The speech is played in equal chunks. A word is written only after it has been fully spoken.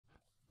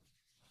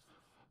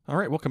All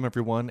right, welcome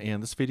everyone.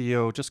 And this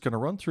video just going to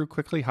run through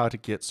quickly how to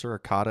get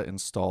Suricata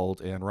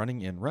installed and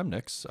running in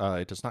REMnux.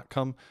 It does not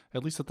come,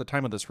 at least at the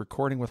time of this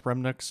recording, with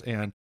REMnux.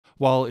 And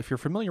while if you're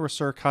familiar with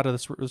Suricata,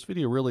 this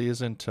video really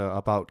isn't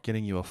about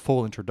getting you a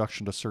full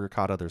introduction to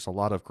Suricata. There's a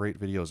lot of great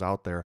videos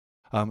out there.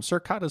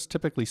 Suricata is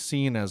typically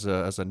seen as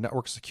a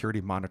network security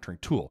monitoring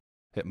tool.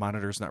 It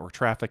monitors network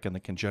traffic and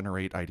it can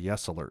generate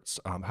IDS alerts.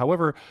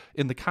 However,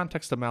 in the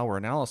context of malware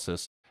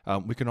analysis,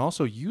 we can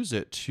also use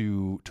it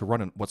to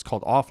run in what's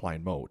called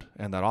offline mode,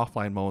 and that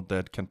offline mode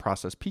that can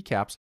process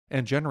PCAPs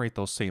and generate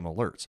those same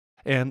alerts.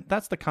 And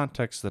that's the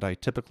context that I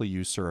typically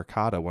use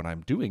Suricata when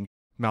I'm doing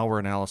malware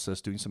analysis,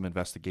 doing some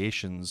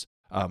investigations,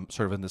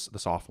 sort of in this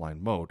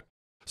offline mode.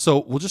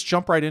 So we'll just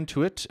jump right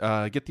into it,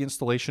 get the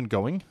installation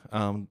going.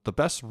 The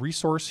best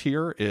resource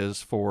here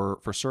is for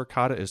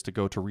Suricata is to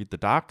go to read the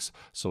docs,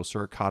 so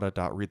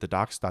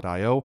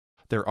suricata.readthedocs.io.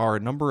 There are a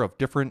number of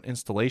different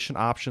installation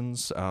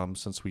options.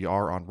 Since we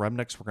are on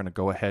REMnux, we're going to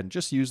go ahead and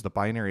just use the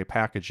binary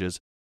packages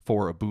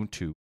for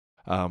Ubuntu,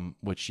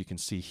 which you can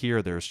see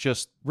here. There's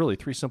just really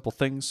three simple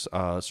things.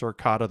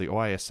 Suricata, the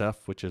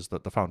OISF, which is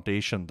the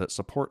foundation that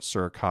supports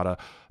Suricata,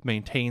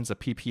 maintains a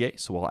PPA,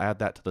 so we'll add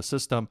that to the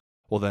system.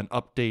 We'll then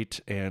update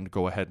and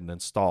go ahead and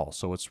install.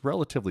 So it's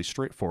relatively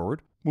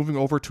straightforward. Moving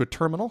over to a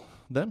terminal,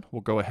 then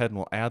we'll go ahead and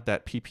we'll add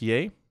that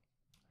PPA.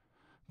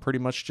 Pretty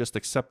much just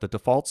accept the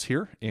defaults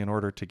here in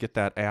order to get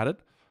that added.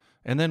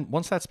 And then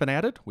once that's been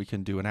added, we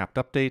can do an apt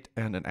update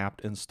and an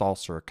apt install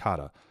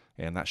Suricata,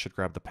 and that should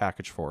grab the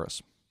package for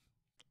us.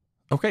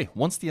 Okay,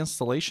 once the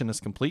installation is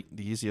complete,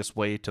 the easiest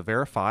way to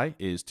verify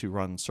is to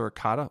run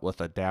Suricata with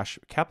a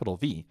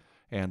 -V,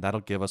 and that'll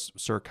give us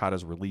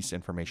Suricata's release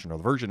information or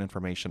the version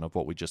information of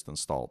what we just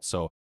installed.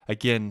 So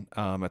again,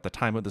 at the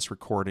time of this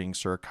recording,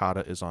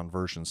 Suricata is on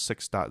version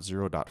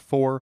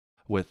 6.0.4,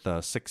 with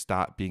 6.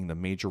 Being the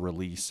major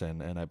release,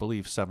 and I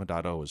believe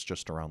 7.0 is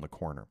just around the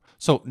corner.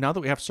 So now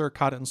that we have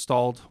Suricata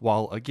installed,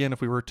 while again,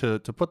 if we were to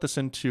put this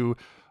into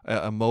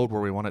a mode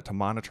where we want it to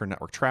monitor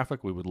network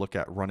traffic, we would look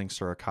at running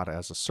Suricata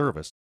as a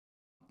service.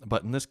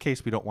 But in this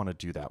case, we don't want to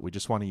do that. We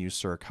just want to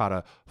use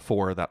Suricata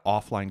for that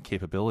offline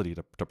capability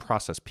to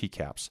process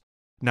PCAPs.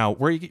 Now,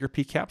 where you get your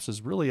PCAPs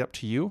is really up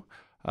to you.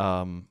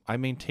 I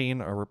maintain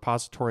a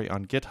repository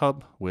on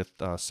GitHub with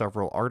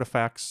several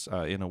artifacts.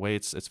 In a way,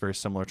 it's very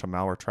similar to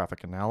malware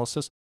traffic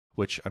analysis,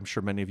 which I'm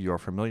sure many of you are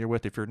familiar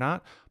with. If you're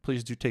not,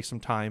 please do take some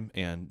time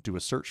and do a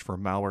search for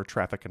malware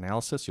traffic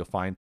analysis. You'll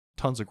find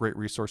tons of great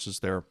resources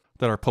there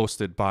that are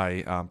posted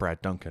by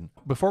Brad Duncan.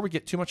 Before we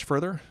get too much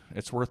further,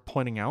 it's worth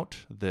pointing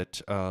out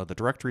that the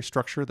directory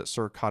structure that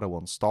Suricata will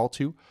install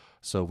to,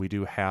 so we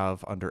do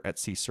have under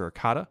etc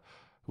Suricata,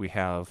 we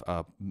have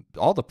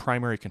all the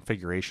primary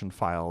configuration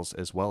files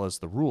as well as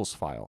the rules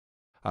file.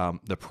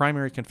 The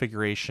primary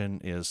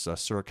configuration is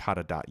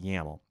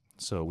suricata.yaml,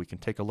 so we can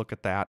take a look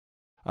at that.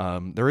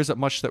 There isn't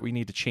much that we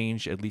need to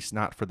change, at least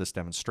not for this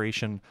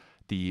demonstration.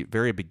 The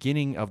very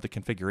beginning of the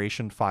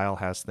configuration file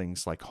has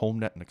things like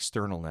HomeNet and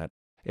ExternalNet,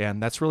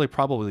 and that's really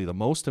probably the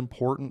most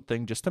important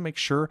thing, just to make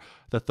sure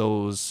that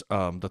those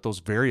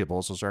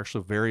variables, those are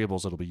actually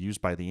variables that will be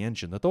used by the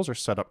engine, that those are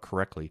set up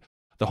correctly.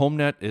 The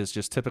HomeNet is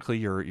just typically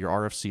your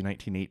RFC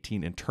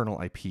 1918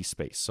 internal IP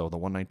space, so the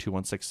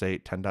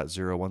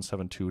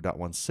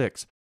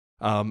 192.168.10.0.172.16,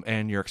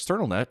 and your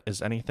external net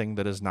is anything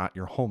that is not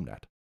your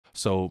HomeNet.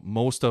 So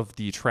most of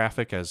the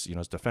traffic, as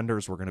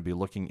defenders, we're going to be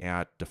looking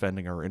at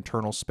defending our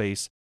internal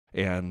space,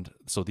 and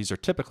so these are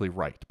typically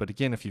right. But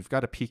again, if you've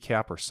got a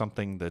PCAP or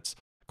something that's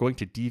going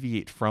to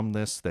deviate from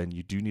this, then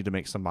you do need to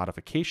make some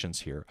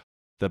modifications here.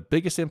 The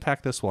biggest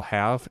impact this will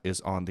have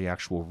is on the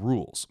actual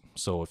rules.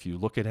 So if you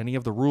look at any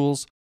of the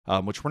rules,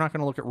 which we're not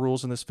going to look at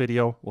rules in this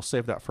video, we'll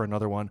save that for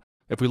another one.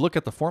 If we look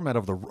at the format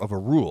of a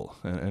rule,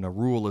 and a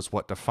rule is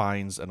what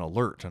defines an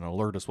alert. An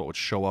alert is what would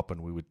show up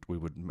and we would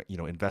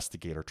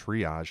investigate or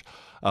triage.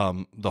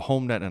 The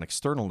HomeNet and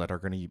external net are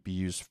going to be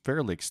used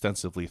fairly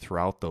extensively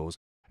throughout those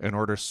in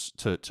order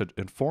to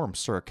inform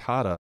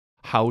Suricata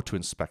how to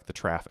inspect the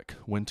traffic,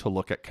 when to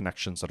look at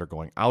connections that are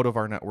going out of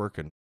our network,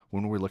 and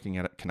when we're looking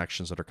at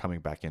connections that are coming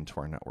back into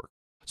our network.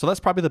 So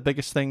that's probably the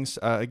biggest things.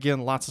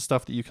 Again, lots of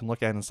stuff that you can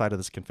look at inside of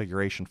this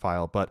configuration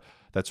file, but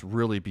that's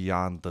really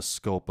beyond the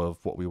scope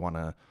of what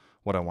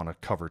I want to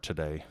cover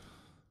today.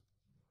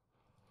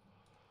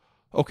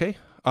 Okay,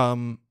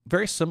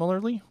 very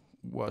similarly,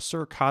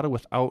 Suricata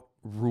without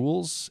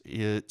rules,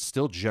 it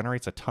still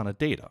generates a ton of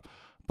data.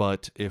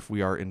 But if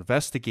we are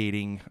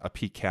investigating a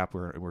PCAP,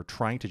 we're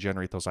trying to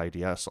generate those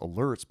IDS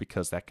alerts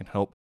because that can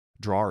help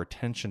draw our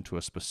attention to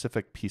a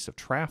specific piece of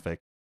traffic,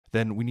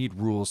 then we need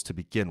rules to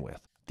begin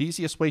with. The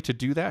easiest way to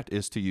do that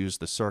is to use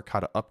the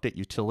Suricata update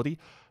utility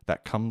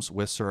that comes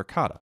with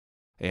Suricata.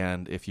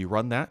 And if you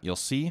run that, you'll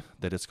see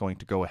that it's going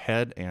to go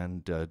ahead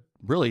and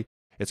really,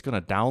 it's going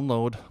to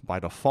download by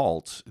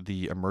default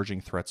the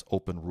emerging threats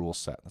open rule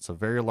set. It's a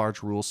very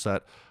large rule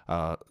set,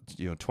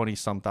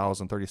 20-some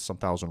thousand, 30-some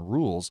thousand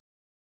rules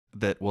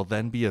that will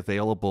then be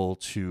available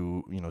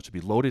to be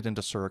loaded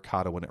into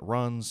Suricata when it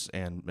runs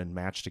and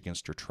matched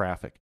against your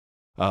traffic.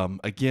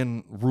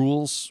 Again,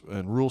 rules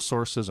and rule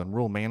sources and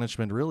rule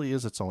management really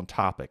is its own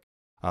topic.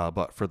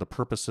 But for the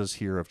purposes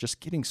here of just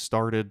getting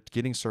started,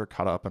 getting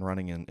Suricata up and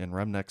running in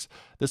REMnux,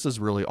 this is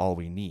really all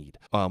we need.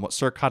 What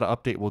Suricata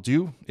Update will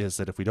do is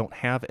that if we don't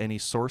have any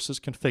sources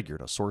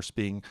configured, a source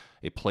being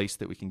a place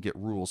that we can get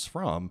rules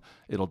from,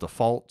 it'll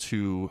default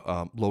to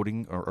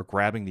loading or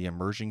grabbing the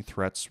emerging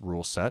threats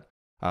rule set.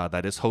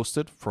 That is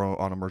hosted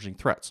on emerging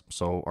threats.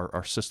 So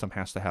our system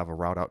has to have a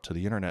route out to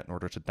the internet in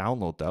order to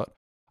download that.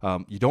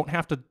 You don't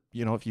have to,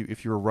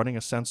 if you were running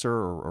a sensor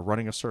or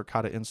running a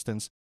Suricata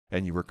instance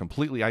and you were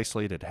completely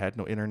isolated, had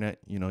no internet,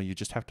 you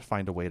just have to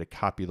find a way to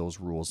copy those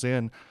rules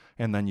in,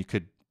 and then you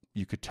could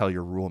tell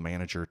your rule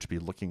manager to be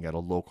looking at the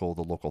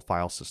local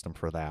file system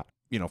for that.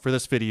 For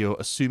this video,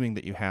 assuming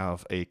that you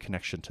have a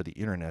connection to the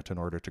internet in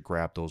order to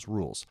grab those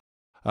rules.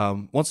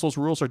 Once those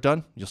rules are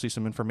done, you'll see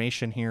some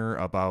information here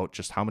about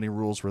just how many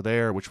rules were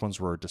there, which ones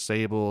were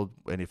disabled,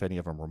 and if any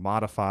of them were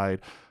modified.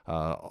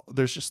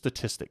 There's just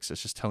statistics.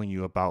 It's just telling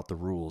you about the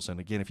rules. And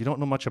again, if you don't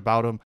know much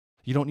about them,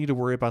 you don't need to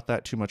worry about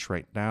that too much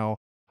right now.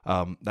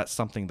 That's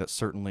something that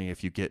certainly,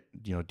 if you get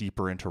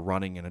deeper into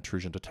running an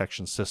intrusion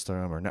detection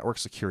system or network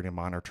security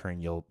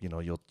monitoring,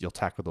 you'll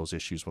tackle those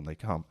issues when they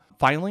come.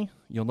 Finally,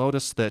 you'll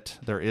notice that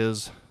there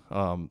is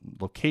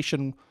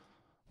location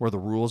where the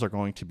rules are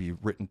going to be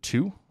written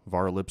to,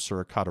 varlib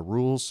suricata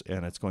rules,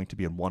 and it's going to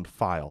be in one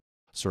file,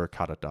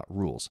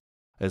 suricata.rules.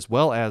 As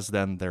well as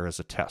then there is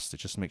a test. It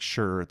just makes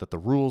sure that the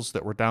rules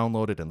that were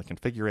downloaded and the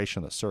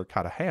configuration that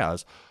Suricata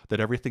has, that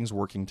everything's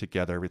working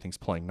together, everything's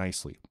playing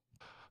nicely.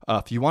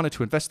 If you wanted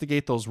to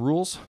investigate those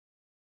rules,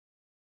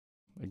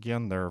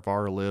 again, they're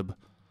varlib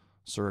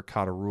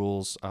suricata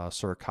rules,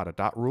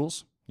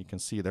 suricata.rules. You can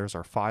see there's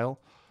our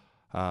file.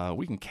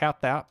 We can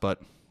cap that,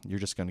 but you're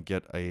just going to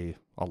get a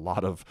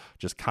lot of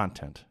just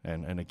content.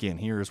 And again,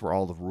 here's where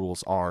all the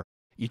rules are.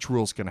 Each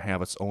rule is going to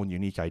have its own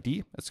unique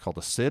ID. It's called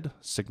a SID,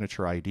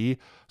 signature ID.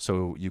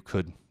 So you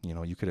could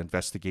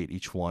investigate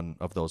each one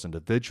of those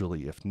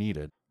individually if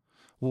needed.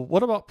 Well,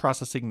 what about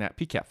processing that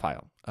PCAP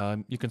file?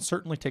 You can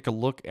certainly take a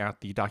look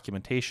at the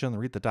documentation,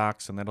 read the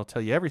docs, and that'll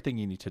tell you everything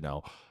you need to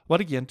know. But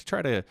again, to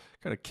try to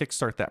kind of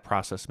kickstart that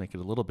process, make it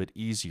a little bit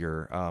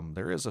easier,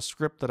 there is a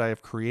script that I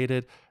have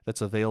created that's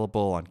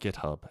available on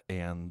GitHub.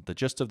 And the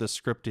gist of this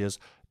script is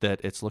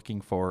that it's looking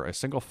for a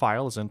single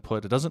file as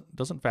input. It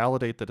doesn't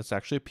validate that it's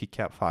actually a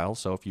PCAP file.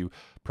 So if you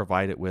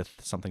provide it with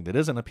something that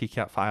isn't a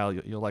PCAP file,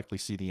 you'll likely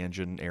see the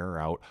engine error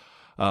out.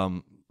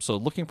 So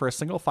looking for a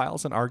single file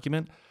as an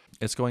argument,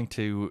 it's going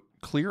to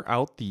clear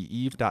out the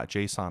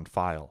eve.json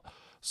file.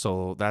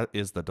 So that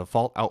is the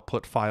default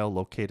output file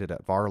located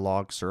at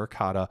varlog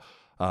suricata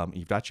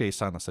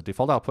eve.json. That's the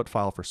default output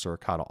file for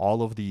Suricata.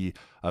 All of the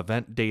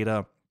event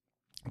data,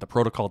 the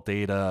protocol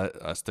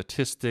data,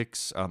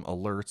 statistics,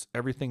 alerts,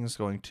 everything is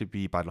going to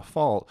be by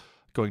default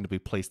going to be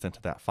placed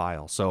into that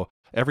file. So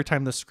every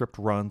time this script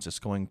runs, it's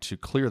going to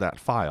clear that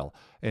file.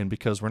 And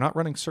because we're not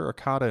running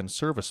Suricata in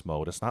service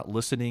mode, it's not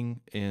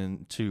listening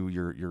into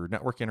your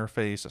network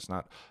interface, it's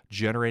not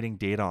generating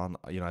data on,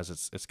 as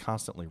it's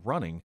constantly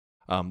running.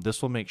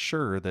 This will make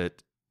sure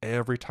that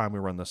every time we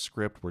run the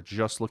script, we're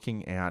just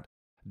looking at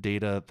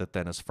data that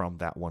then is from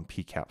that one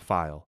PCAP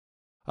file.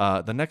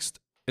 The next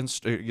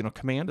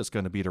command is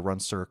going to be to run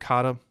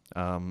Suricata.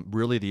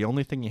 Really, the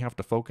only thing you have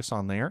to focus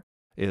on there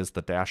is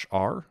the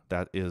 -R.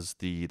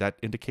 That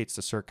indicates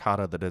to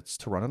Suricata that it's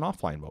to run in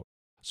offline mode.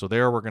 So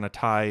there we're going to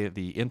tie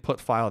the input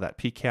file, that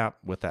PCAP,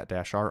 with that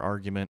 -R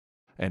argument.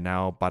 And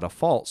now by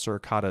default,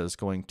 Suricata is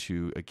going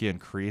to, again,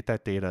 create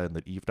that data in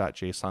the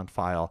eve.json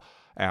file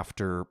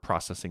after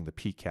processing the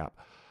PCAP.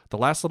 The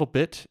last little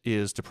bit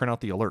is to print out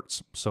the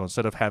alerts. So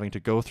instead of having to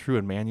go through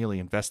and manually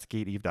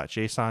investigate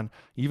eve.json,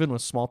 even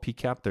with small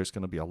PCAP, there's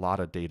going to be a lot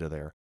of data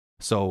there.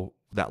 So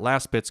that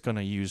last bit's going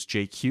to use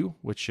JQ,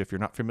 which, if you're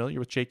not familiar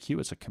with JQ,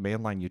 it's a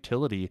command line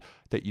utility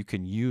that you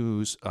can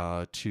use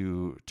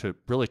to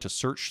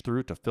search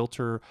through, to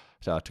filter,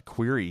 to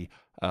query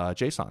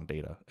JSON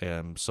data.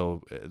 And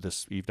so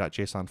this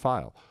eve.json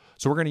file.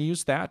 So we're going to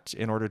use that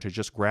in order to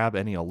just grab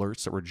any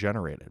alerts that were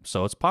generated.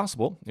 So it's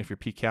possible, if your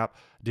PCAP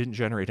didn't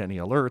generate any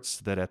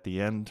alerts, that at the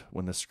end,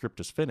 when the script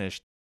is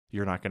finished,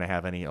 you're not going to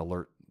have any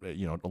alerts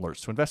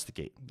to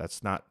investigate.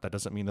 That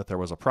doesn't mean that there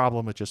was a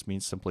problem. It just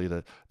means simply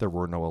that there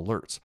were no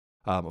alerts.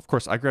 Of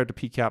course, I grabbed a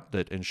PCAP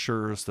that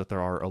ensures that there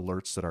are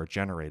alerts that are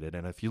generated.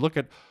 And if you look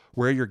at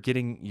where you're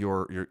getting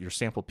your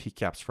sample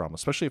PCAPs from,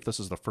 especially if this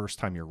is the first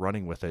time you're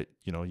running with it,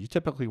 you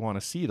typically want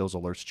to see those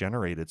alerts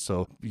generated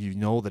so you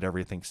know that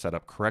everything's set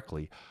up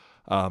correctly.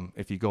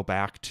 If you go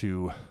back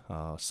to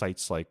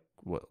sites like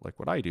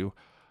what I do,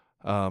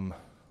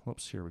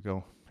 whoops, here we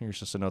go. Here's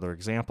just another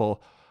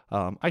example.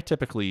 I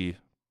typically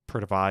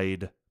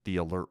provide the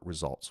alert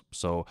results.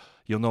 So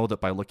you'll know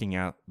that by looking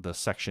at the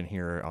section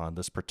here on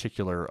this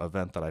particular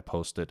event that I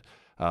posted,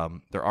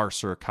 there are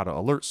Suricata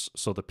alerts.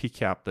 So the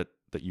PCAP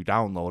that you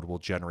download will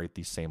generate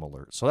these same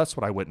alerts. So that's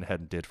what I went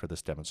ahead and did for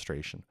this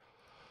demonstration.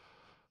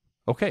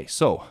 Okay,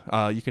 so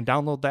you can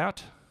download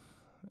that.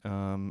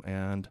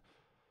 And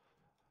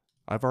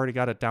I've already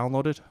got it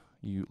downloaded.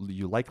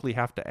 You likely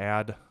have to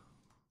add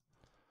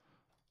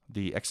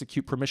the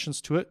execute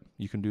permissions to it,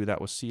 you can do that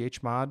with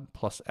chmod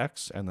plus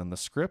X and then the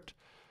script.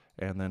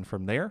 And then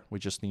from there, we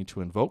just need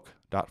to invoke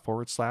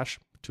 //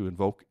 to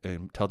invoke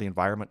and tell the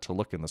environment to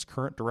look in this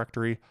current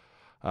directory,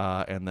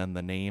 and then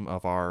the name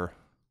of our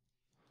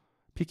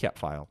PCAP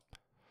file.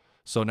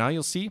 So now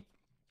you'll see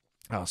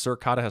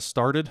Suricata has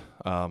started.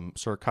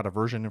 Suricata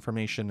version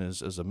information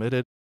is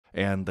emitted.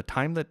 And the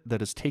time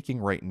that is taking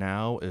right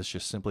now is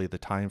just simply the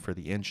time for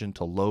the engine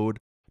to load,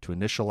 to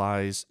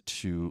initialize,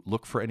 to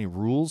look for any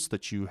rules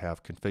that you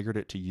have configured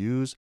it to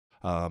use,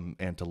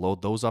 and to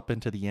load those up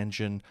into the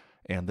engine.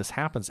 And this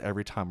happens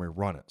every time we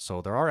run it.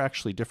 So there are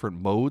actually different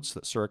modes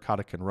that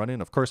Suricata can run in.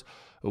 Of course,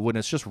 when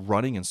it's just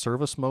running in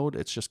service mode,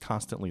 it's just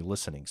constantly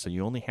listening. So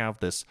you only have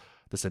this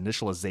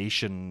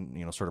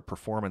initialization, sort of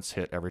performance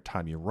hit every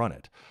time you run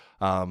it.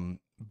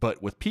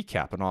 But with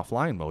PCAP and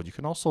offline mode, you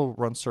can also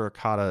run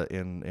Suricata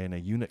in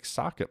a Unix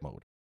socket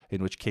mode,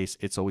 in which case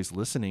it's always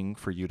listening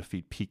for you to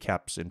feed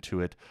PCAPs into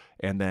it.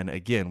 And then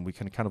again, we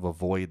can kind of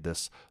avoid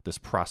this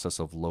process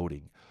of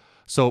loading.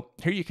 So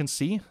here you can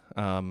see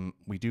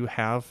we do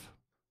have,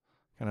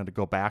 kind of to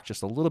go back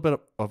just a little bit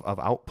of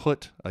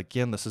output.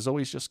 Again, this is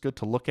always just good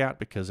to look at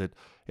because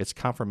it's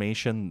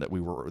confirmation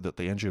that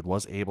the engine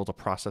was able to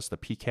process the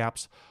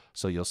PCAPs.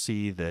 So you'll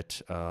see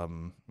that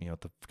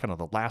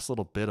the last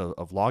little bit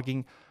of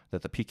logging,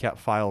 that the PCAP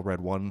file read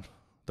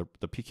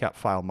the PCAP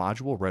file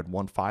module read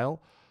one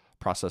file,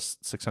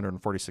 processed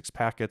 646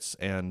 packets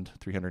and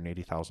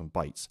 380,000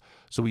 bytes.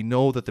 So we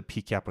know that the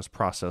PCAP was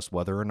processed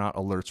whether or not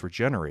alerts were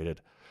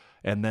generated.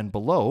 And then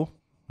below,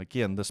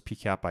 again, this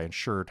PCAP I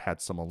ensured had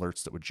some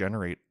alerts that would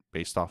generate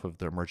based off of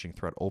the emerging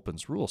threat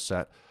opens rule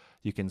set.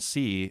 You can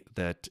see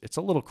that it's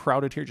a little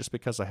crowded here just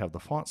because I have the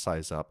font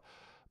size up,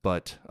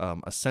 but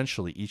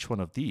essentially each one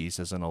of these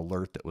is an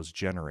alert that was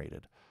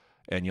generated.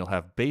 And you'll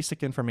have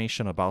basic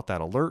information about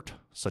that alert,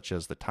 such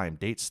as the time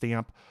date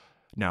stamp.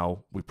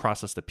 Now, we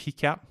process the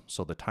PCAP,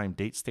 so the time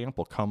date stamp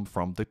will come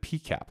from the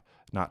PCAP,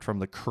 not from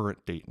the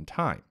current date and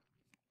time.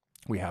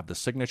 We have the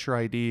signature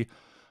ID.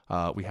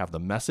 We have the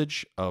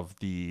message of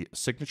the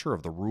signature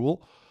of the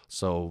rule.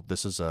 So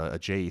this is a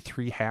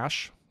JA3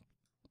 hash.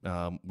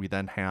 We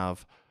then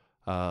have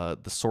the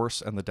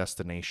source and the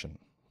destination.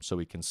 So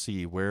we can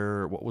see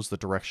what was the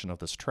direction of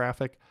this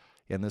traffic.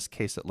 In this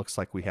case, it looks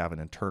like we have an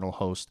internal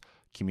host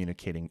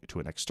communicating to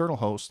an external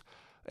host,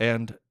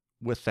 and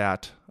with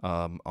that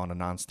on a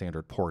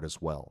non-standard port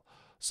as well.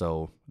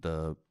 So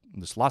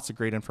there's lots of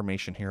great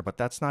information here, but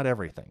that's not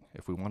everything.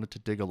 If we wanted to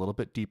dig a little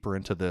bit deeper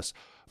into this,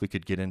 we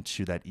could get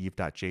into that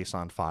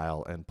eve.json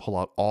file and pull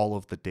out all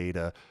of the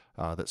data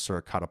that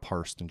Suricata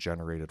parsed and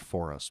generated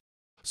for us.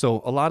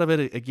 So a lot of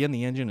it, again,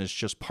 the engine is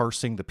just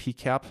parsing the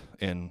PCAP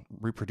and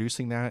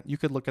reproducing that. You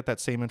could look at that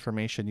same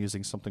information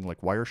using something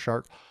like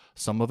Wireshark.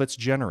 Some of it's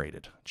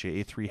generated,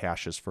 JA3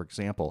 hashes, for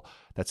example.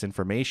 That's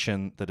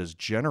information that is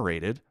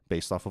generated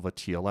based off of a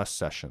TLS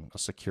session, a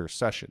secure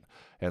session.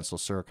 And so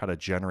Suricata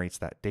generates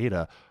that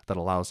data that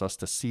allows us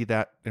to see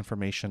that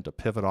information, to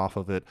pivot off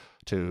of it,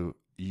 to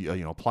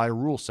apply a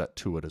rule set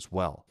to it as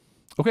well.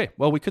 Okay,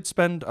 well, we could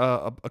spend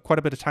quite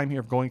a bit of time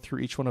here going through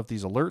each one of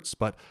these alerts,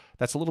 but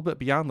that's a little bit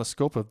beyond the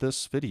scope of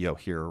this video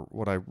here.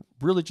 What I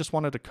really just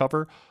wanted to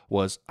cover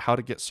was how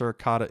to get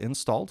Suricata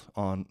installed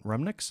on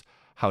REMnux,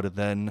 how to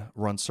then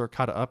run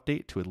Suricata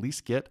update to at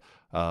least get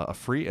a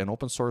free and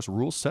open source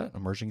rule set,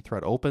 emerging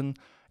threat open,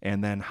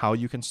 and then how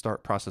you can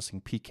start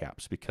processing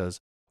PCAPs, because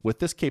with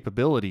this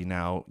capability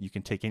now, you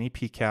can take any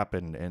PCAP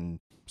and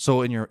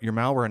so in your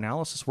malware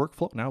analysis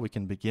workflow, now we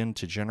can begin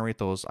to generate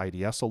those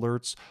IDS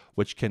alerts,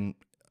 which can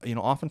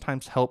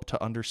oftentimes help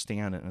to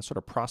understand and sort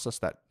of process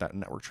that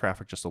network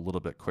traffic just a little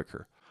bit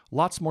quicker.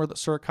 Lots more that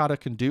Suricata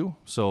can do,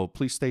 so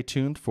please stay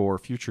tuned for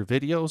future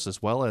videos,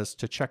 as well as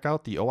to check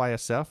out the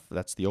OISF,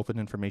 that's the Open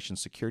Information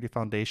Security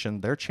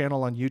Foundation, their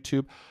channel on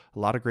YouTube. A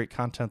lot of great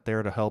content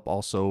there to help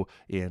also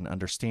in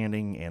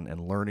understanding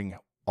and learning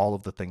all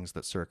of the things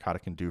that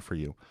Suricata can do for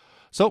you.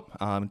 So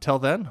until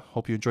then,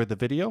 hope you enjoyed the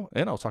video,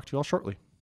 and I'll talk to you all shortly.